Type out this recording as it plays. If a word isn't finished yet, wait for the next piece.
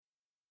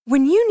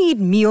When you need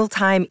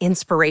mealtime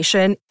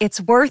inspiration,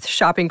 it's worth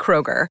shopping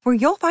Kroger, where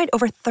you'll find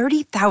over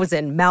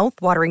 30,000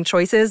 mouth-watering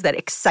choices that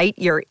excite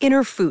your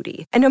inner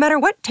foodie. And no matter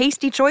what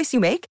tasty choice you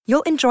make,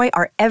 you'll enjoy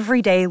our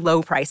everyday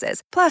low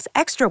prices, plus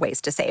extra ways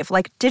to save,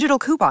 like digital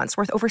coupons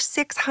worth over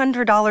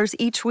 $600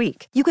 each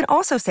week. You can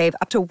also save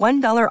up to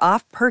 $1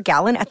 off per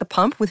gallon at the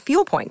pump with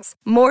fuel points.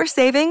 More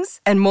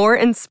savings and more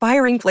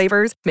inspiring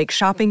flavors make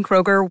shopping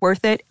Kroger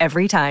worth it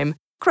every time.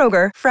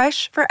 Kroger,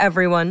 fresh for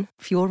everyone.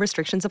 Fuel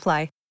restrictions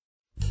apply.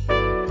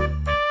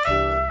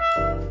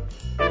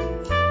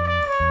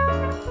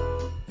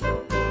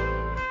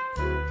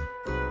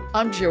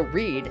 I'm Jill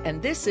Reed, and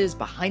this is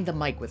Behind the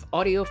Mic with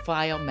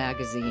AudioFile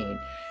Magazine.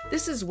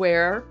 This is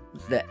where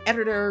the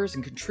editors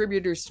and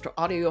contributors to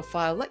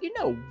AudioFile let you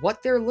know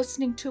what they're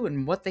listening to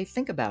and what they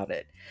think about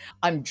it.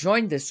 I'm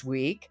joined this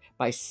week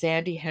by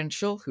Sandy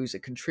Henschel, who's a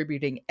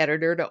contributing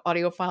editor to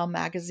AudioFile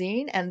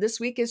Magazine, and this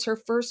week is her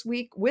first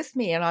week with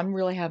me, and I'm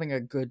really having a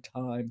good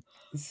time.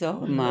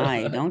 So am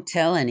I. Don't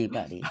tell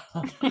anybody.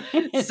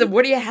 So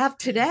what do you have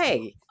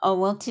today? Oh,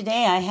 well,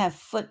 today I have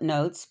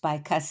Footnotes by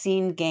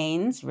Cassine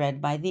Gaines,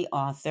 read by the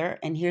author.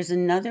 And here's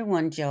another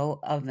one, Joe,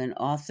 of an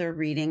author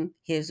reading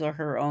his or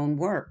her own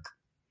work.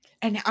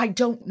 And I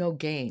don't know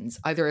Gaines,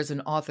 either as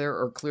an author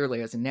or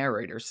clearly as a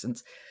narrator,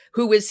 since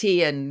who is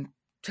he and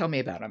tell me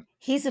about him.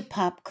 He's a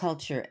pop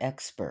culture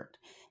expert,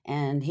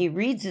 and he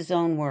reads his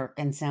own work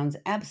and sounds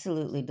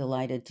absolutely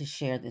delighted to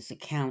share this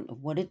account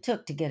of what it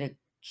took to get a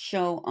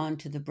show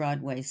onto the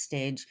Broadway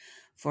stage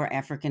for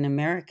African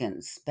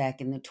Americans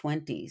back in the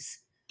 20s.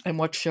 And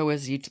what show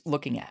is he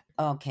looking at?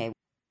 Okay,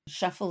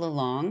 Shuffle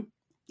Along.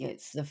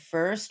 It's the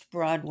first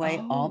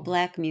Broadway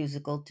all-black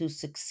musical to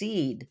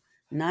succeed,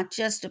 not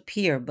just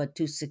appear, but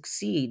to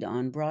succeed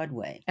on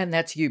Broadway. And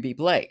that's U.B.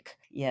 Blake.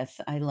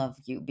 Yes, I love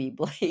U.B.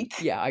 Blake.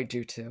 Yeah, I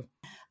do too.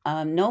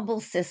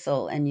 Noble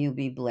Sissel and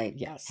U.B. Blake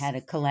Yes. had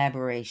a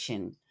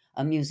collaboration,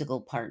 a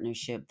musical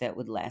partnership that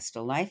would last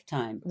a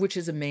lifetime. Which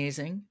is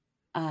amazing.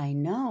 I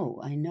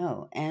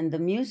know. And the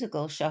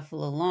musical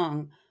Shuffle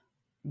Along,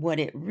 what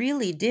it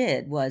really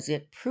did was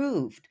it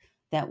proved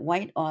that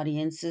white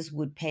audiences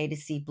would pay to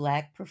see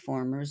Black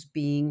performers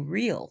being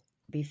real.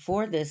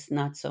 Before this,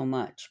 not so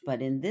much.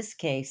 But in this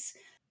case,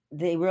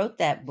 they wrote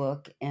that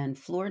book, and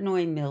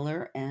Flournoy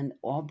Miller and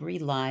Aubrey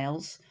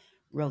Lyles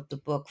wrote the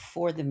book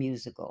for the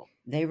musical.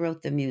 They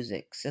wrote the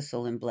music,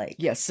 Sissel and Blake.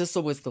 Yes,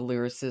 Sissel was the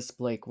lyricist,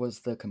 Blake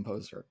was the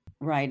composer.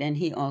 Right, and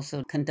he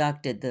also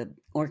conducted the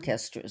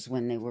orchestras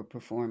when they were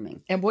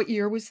performing. And what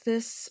year was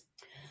this?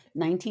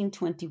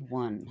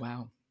 1921.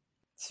 Wow.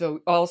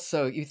 So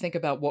also, you think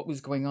about what was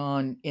going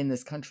on in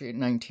this country in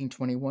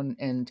 1921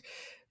 and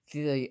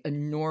the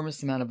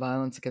enormous amount of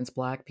violence against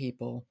Black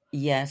people.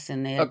 Yes,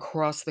 and they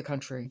across the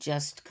country.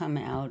 Just come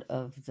out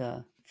of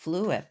the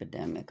flu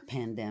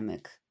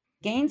pandemic.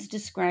 Gaines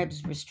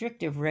describes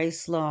restrictive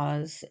race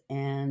laws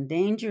and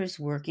dangerous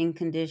working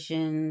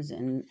conditions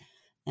and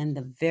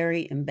the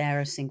very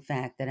embarrassing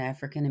fact that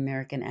African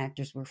American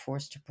actors were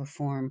forced to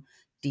perform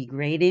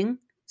degrading,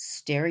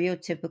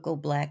 stereotypical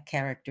Black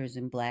characters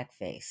in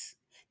blackface.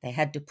 They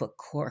had to put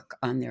cork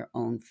on their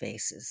own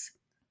faces.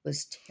 It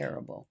was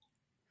terrible.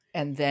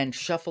 And then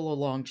Shuffle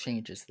Along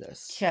changes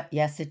this.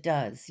 Yes, it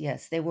does.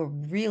 Yes, they were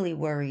really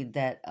worried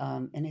that,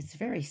 and it's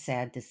very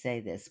sad to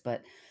say this,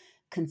 but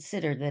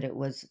considered that it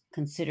was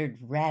considered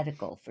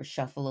radical for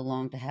Shuffle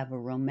Along to have a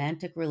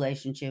romantic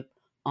relationship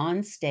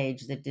on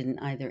stage that didn't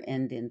either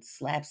end in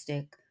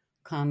slapstick,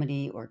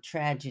 comedy, or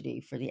tragedy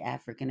for the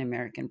African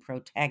American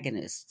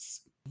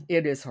protagonists.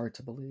 It is hard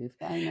to believe.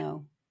 I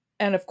know.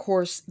 And of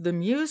course, the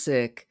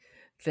music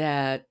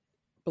that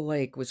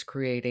Blake was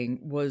creating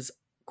was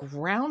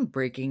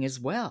groundbreaking as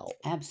well.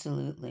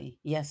 Absolutely.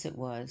 Yes, it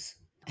was.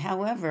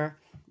 However,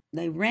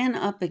 they ran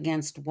up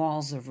against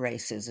walls of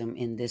racism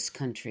in this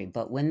country,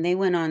 but when they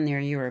went on their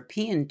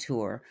European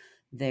tour,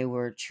 they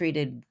were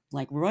treated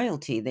like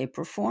royalty. They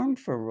performed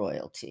for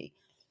royalty.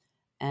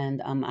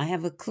 And I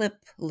have a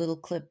little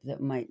clip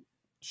that might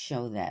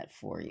show that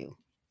for you.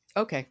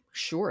 Okay,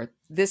 sure.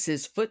 This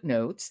is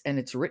Footnotes, and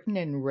it's written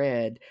and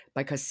read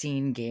by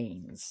Cassine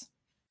Gaines.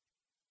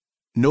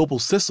 Noble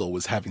Sissel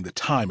was having the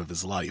time of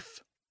his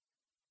life.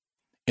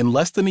 In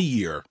less than a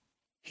year,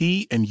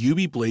 he and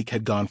U.B. Blake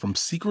had gone from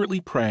secretly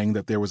praying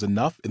that there was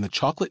enough in the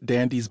Chocolate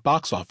Dandy's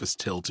box office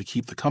till to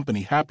keep the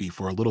company happy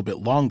for a little bit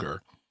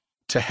longer,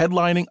 to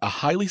headlining a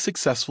highly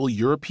successful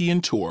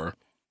European tour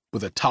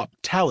with a top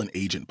talent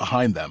agent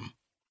behind them.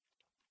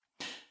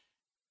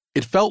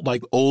 It felt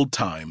like old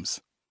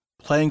times,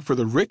 playing for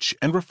the rich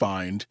and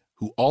refined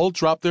who all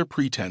dropped their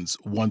pretense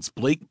once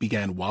Blake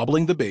began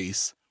wobbling the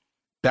bass,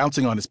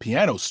 bouncing on his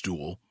piano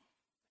stool,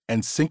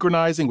 and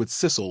synchronizing with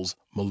Sissel's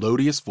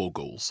melodious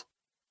vocals.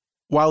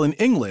 While in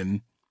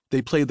England,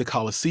 they played the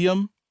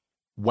Coliseum,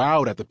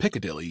 wowed at the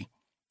Piccadilly,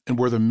 and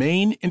were the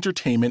main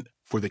entertainment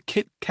for the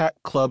Kit Kat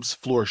Club's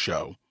floor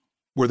show,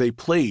 where they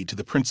played to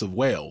the Prince of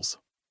Wales.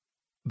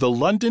 The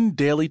London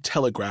Daily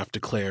Telegraph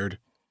declared,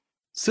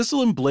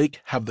 "Sissel and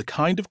Blake have the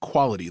kind of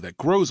quality that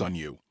grows on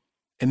you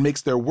and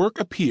makes their work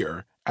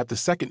appear at the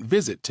second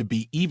visit to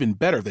be even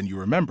better than you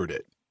remembered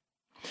it."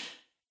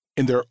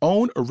 In their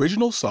own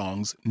original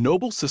songs,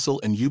 Noble Sissle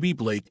and Eubie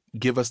Blake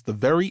give us the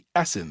very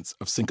essence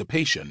of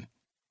syncopation.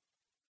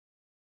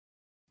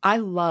 I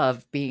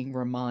love being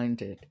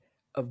reminded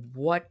of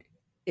what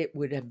it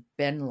would have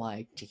been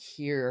like to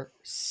hear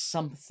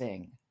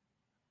something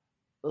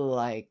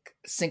like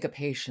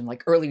syncopation,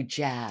 like early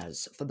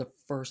jazz for the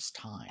first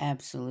time.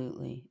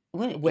 Absolutely.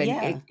 When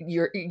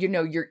your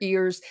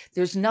ears,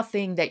 there's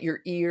nothing that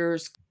your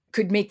ears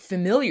could make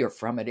familiar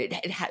from it.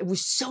 It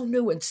was so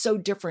new and so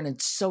different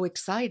and so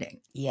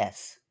exciting.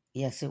 Yes,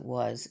 it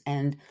was.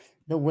 And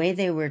the way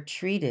they were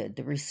treated,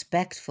 the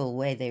respectful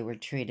way they were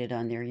treated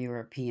on their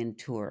European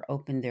tour,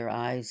 opened their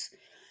eyes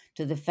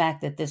to the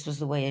fact that this was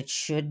the way it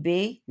should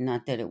be.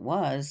 Not that it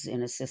was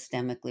in a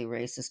systemically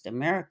racist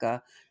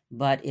America,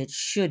 but it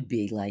should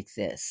be like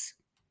this.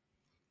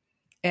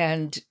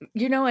 And,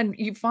 and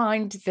you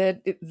find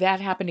that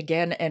happened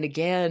again and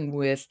again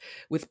with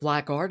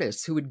Black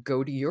artists who would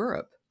go to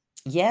Europe.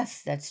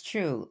 Yes, that's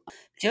true.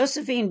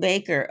 Josephine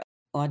Baker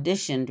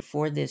auditioned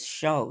for this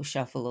show,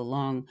 Shuffle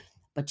Along,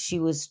 but she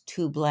was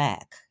too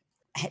Black.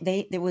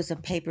 There was a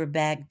paper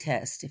bag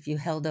test. If you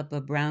held up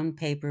a brown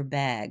paper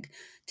bag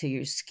to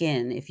your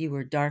skin, if you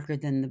were darker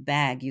than the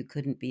bag, you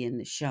couldn't be in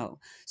the show.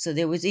 So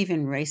there was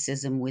even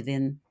racism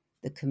within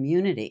the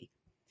community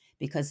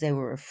because they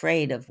were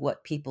afraid of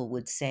what people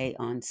would say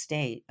on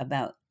stage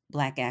about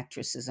Black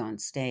actresses on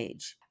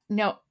stage.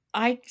 Now,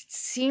 I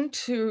seem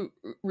to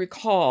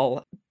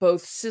recall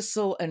both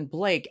Sissle and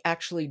Blake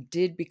actually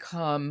did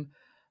become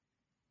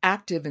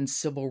active in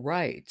civil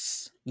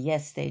rights.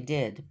 Yes, they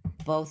did.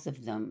 Both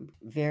of them,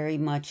 very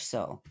much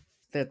so.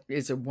 That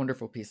is a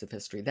wonderful piece of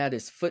history. That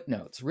is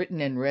Footnotes, written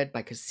and read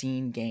by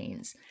Cassine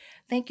Gaines.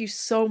 Thank you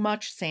so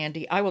much,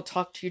 Sandy. I will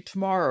talk to you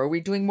tomorrow. Are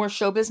we doing more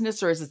show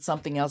business or is it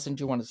something else and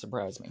do you want to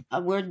surprise me?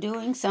 We're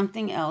doing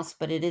something else,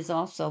 but it is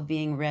also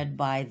being read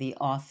by the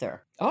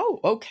author. Oh,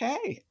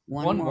 okay.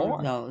 One more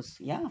of those.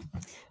 Yeah.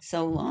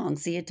 So long.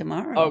 See you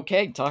tomorrow.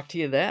 Okay, talk to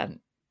you then.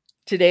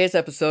 Today's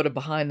episode of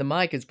Behind the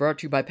Mic is brought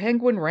to you by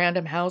Penguin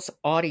Random House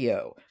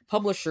Audio,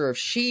 publisher of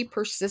She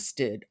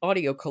Persisted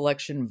Audio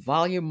Collection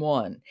Volume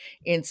 1,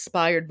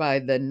 inspired by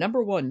the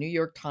 #1 New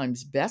York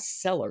Times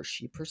bestseller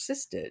She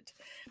Persisted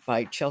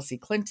by Chelsea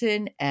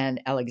Clinton and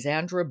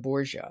Alexandra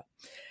Borgia.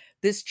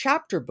 This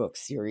chapter book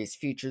series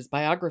features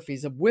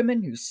biographies of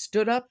women who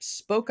stood up,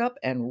 spoke up,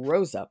 and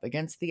rose up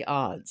against the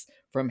odds,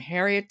 from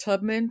Harriet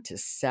Tubman to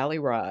Sally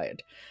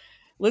Ride.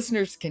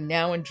 Listeners can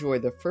now enjoy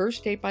the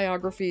first 8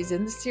 biographies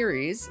in the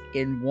series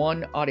in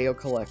one audio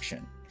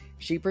collection.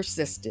 She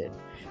Persisted.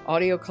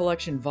 Audio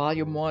Collection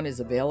Volume 1 is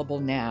available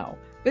now.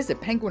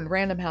 Visit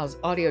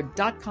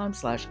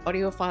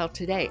penguinrandomhouseaudio.com/audiophile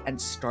today and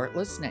start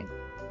listening.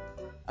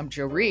 I'm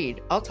Jo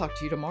Reed. I'll talk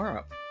to you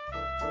tomorrow.